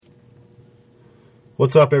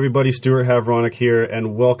What's up, everybody? Stuart Havronic here,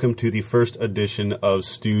 and welcome to the first edition of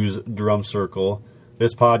Stu's Drum Circle.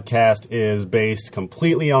 This podcast is based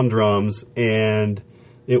completely on drums, and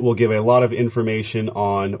it will give a lot of information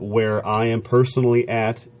on where I am personally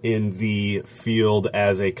at in the field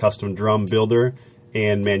as a custom drum builder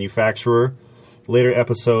and manufacturer. Later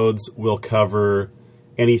episodes will cover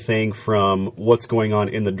anything from what's going on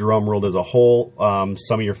in the drum world as a whole,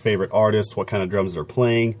 some of your favorite artists, what kind of drums they're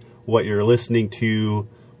playing, what you're listening to,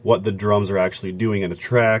 what the drums are actually doing in a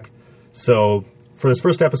track. So for this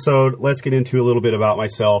first episode, let's get into a little bit about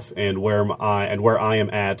myself and where I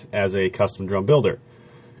am at as a custom drum builder.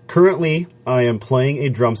 Currently, I am playing a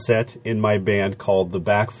drum set in my band called the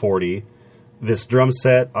Back 40. This drum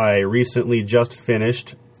set I recently just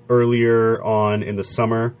finished earlier on in the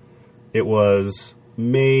summer. It was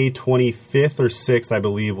May 25th or 6th, I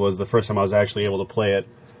believe, was the first time I was actually able to play it.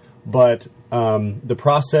 But the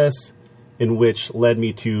process in which led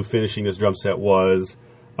me to finishing this drum set was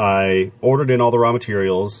I ordered in all the raw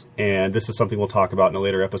materials, and this is something we'll talk about in a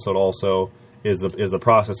later episode also, is the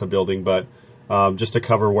process of building. But just to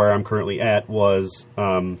cover where I'm currently at was,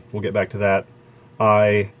 we'll get back to that,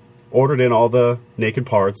 I ordered in all the naked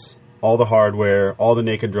parts, all the hardware, all the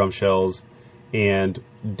naked drum shells, and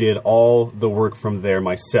did all the work from there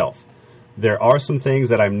myself. There are some things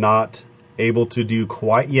that I'm not able to do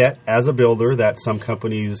quite yet as a builder that some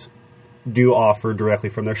companies do offer directly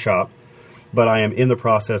from their shop, but I am in the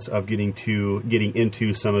process of getting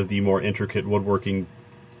into some of the more intricate woodworking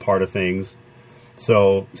part of things.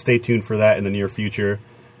 So stay tuned for that in the near future.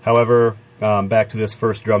 However, back to this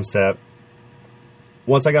first drum set.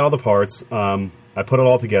 Once I got all the parts, I put it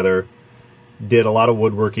all together, did a lot of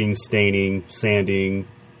woodworking, staining, sanding,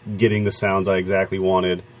 getting the sounds I exactly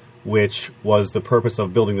wanted, which was the purpose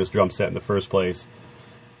of building this drum set in the first place.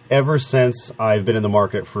 Ever since I've been in the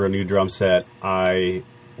market for a new drum set, I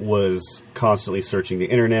was constantly searching the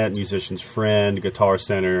internet, Musician's Friend, Guitar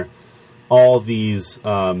Center, all these,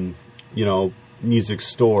 music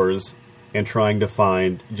stores, and trying to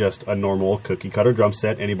find just a normal cookie-cutter drum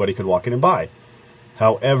set anybody could walk in and buy.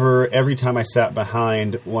 However, every time I sat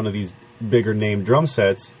behind one of these bigger name drum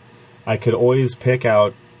sets, I could always pick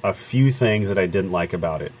out a few things that I didn't like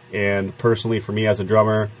about it. And personally, for me as a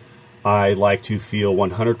drummer, I like to feel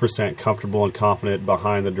 100% comfortable and confident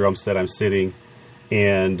behind the drum set I'm sitting.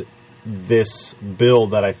 And this build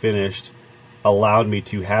that I finished allowed me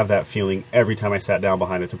to have that feeling every time I sat down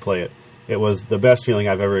behind it to play it. It was the best feeling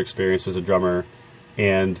I've ever experienced as a drummer,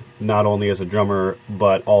 and not only as a drummer,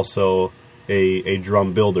 but also a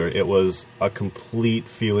drum builder. It was a complete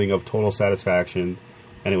feeling of total satisfaction,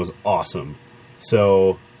 and it was awesome.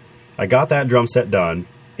 So I got that drum set done,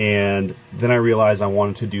 and then I realized I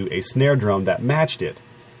wanted to do a snare drum that matched it.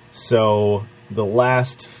 So the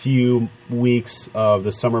last few weeks of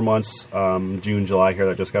the summer months, June, July here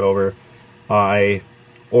that just got over, I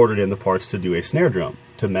ordered in the parts to do a snare drum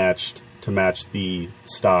to match the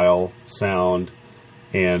style, sound,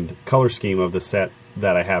 and color scheme of the set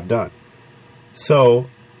that I have done. So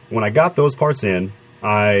when I got those parts in,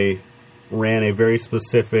 I ran a very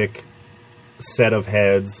specific set of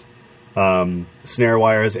heads, snare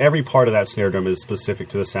wires. Every part of that snare drum is specific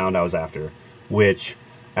to the sound I was after, which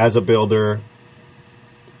as a builder,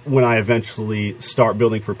 when I eventually start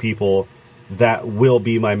building for people, that will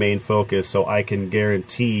be my main focus, so I can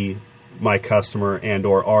guarantee my customer and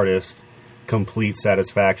or artist complete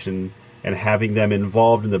satisfaction and having them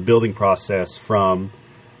involved in the building process, from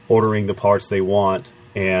ordering the parts they want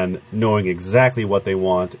and knowing exactly what they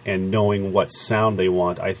want and knowing what sound they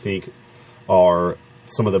want, I think are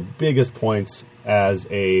some of the biggest points as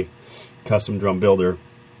a custom drum builder.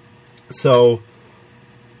 So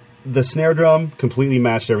the snare drum completely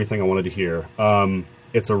matched everything I wanted to hear.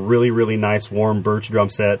 It's a really, really nice warm birch drum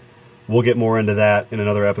set. We'll get more into that in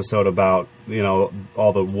another episode about,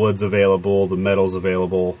 all the woods available, the metals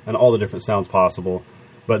available, and all the different sounds possible.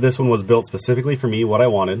 But this one was built specifically for me, what I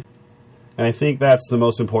wanted. And I think that's the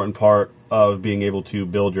most important part of being able to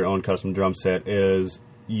build your own custom drum set, is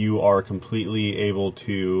you are completely able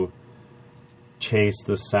to chase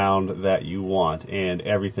the sound that you want, and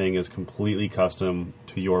everything is completely custom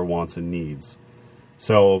to your wants and needs.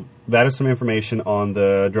 So that is some information on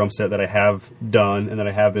the drum set that I have done and that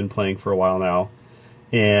I have been playing for a while now.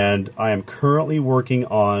 And I am currently working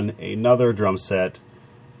on another drum set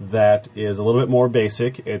that is a little bit more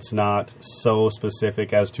basic. It's not so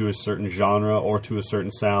specific as to a certain genre or to a certain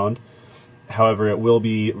sound. However, it will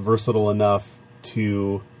be versatile enough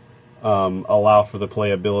to allow for the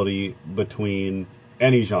playability between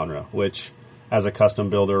any genre, which as a custom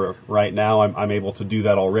builder right now, I'm able to do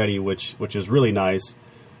that already, which is really nice.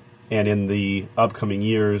 And in the upcoming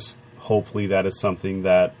years, hopefully that is something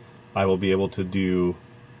that I will be able to do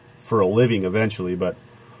for a living eventually. But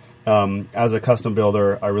as a custom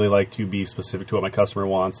builder, I really like to be specific to what my customer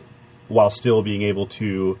wants while still being able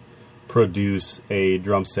to produce a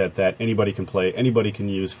drum set that anybody can play, anybody can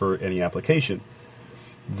use for any application.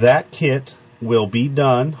 That kit will be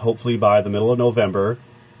done hopefully by the middle of November,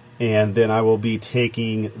 and then I will be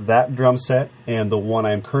taking that drum set and the one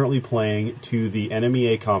I'm currently playing to the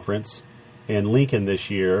NMEA conference in Lincoln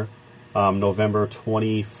this year, November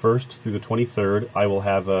 21st through the 23rd. I will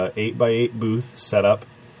have a 8x8 booth set up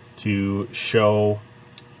to show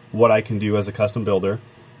what I can do as a custom builder,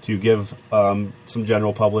 to give some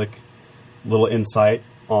general public little insight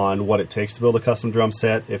on what it takes to build a custom drum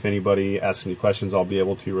set. If anybody asks me questions, I'll be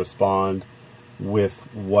able to respond with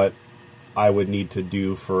what I would need to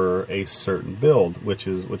do for a certain build, which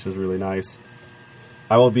is really nice.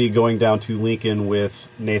 I will be going down to Lincoln with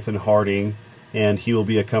Nathan Harding, and he will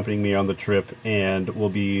be accompanying me on the trip and will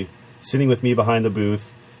be sitting with me behind the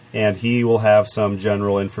booth, and he will have some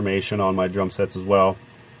general information on my drum sets as well.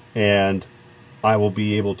 And I will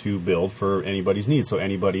be able to build for anybody's needs. So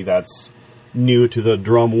anybody that's new to the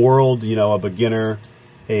drum world, a beginner,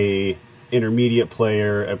 a intermediate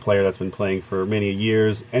player, a player that's been playing for many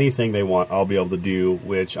years, anything they want, I'll be able to do,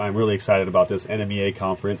 which I'm really excited about this NMEA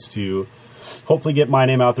conference to hopefully get my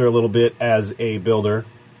name out there a little bit as a builder,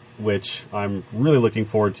 which I'm really looking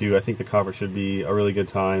forward to. I think the conference should be a really good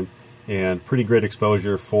time and pretty great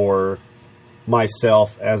exposure for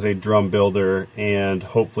myself as a drum builder, and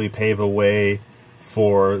hopefully pave a way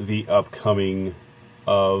for the upcoming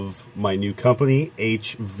of my new company,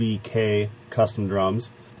 HVK Custom Drums.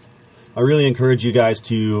 I really encourage you guys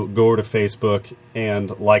to go over to Facebook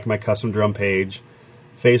and like my custom drum page,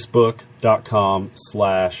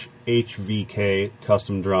 facebook.com/HVK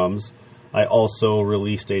Custom Drums. I also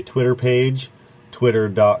released a Twitter page,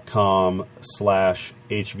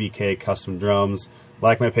 twitter.com/HVK Custom Drums.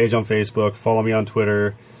 Like my page on Facebook, follow me on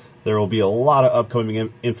Twitter. There will be a lot of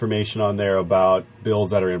upcoming information on there about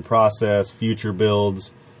builds that are in process, future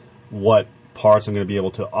builds, what parts I'm going to be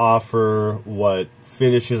able to offer, what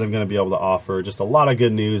finishes I'm going to be able to offer. Just a lot of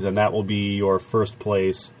good news, and that will be your first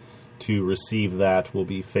place to receive that will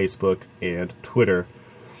be Facebook and Twitter.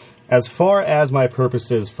 As far as my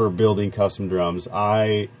purposes for building custom drums,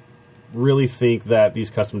 I really think that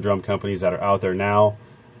these custom drum companies that are out there now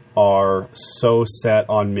are so set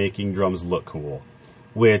on making drums look cool.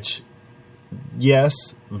 Which, yes,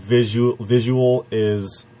 visual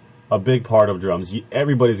is a big part of drums.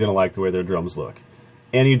 Everybody's going to like the way their drums look.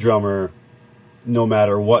 Any drummer, no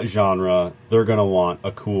matter what genre, they're going to want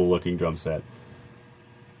a cool-looking drum set.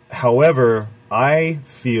 However, I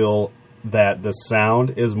feel that the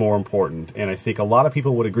sound is more important, and I think a lot of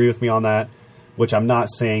people would agree with me on that, which I'm not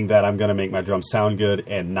saying that I'm going to make my drums sound good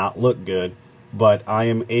and not look good, but I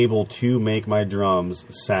am able to make my drums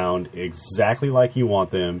sound exactly like you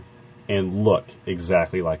want them and look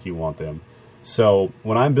exactly like you want them. So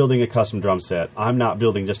when I'm building a custom drum set, I'm not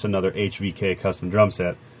building just another HVK custom drum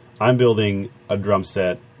set. I'm building a drum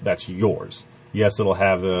set that's yours. Yes, it'll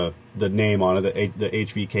have the name on it, the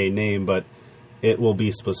HVK name, but it will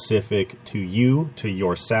be specific to you, to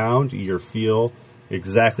your sound, your feel,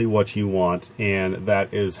 exactly what you want, and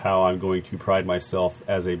that is how I'm going to pride myself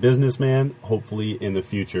as a businessman, hopefully in the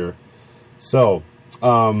future. So,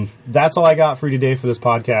 that's all I got for you today for this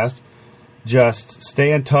podcast. Just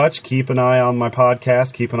stay in touch, keep an eye on my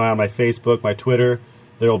podcast, keep an eye on my Facebook, my Twitter.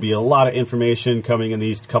 There will be a lot of information coming in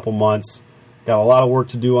these couple months. Got a lot of work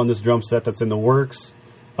to do on this drum set that's in the works.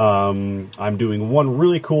 I'm doing one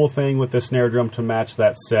really cool thing with the snare drum to match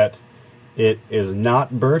that set. It is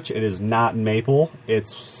not birch. It is not maple.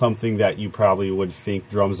 It's something that you probably would think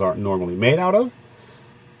drums aren't normally made out of.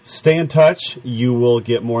 Stay in touch. You will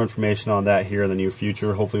get more information on that here in the near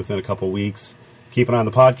future, hopefully within a couple weeks. Keep an eye on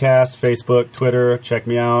the podcast, Facebook, Twitter. Check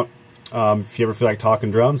me out. If you ever feel like talking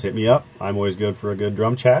drums, hit me up. I'm always good for a good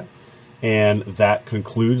drum chat. And that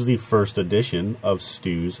concludes the first edition of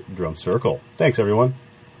Stu's Drum Circle. Thanks, everyone.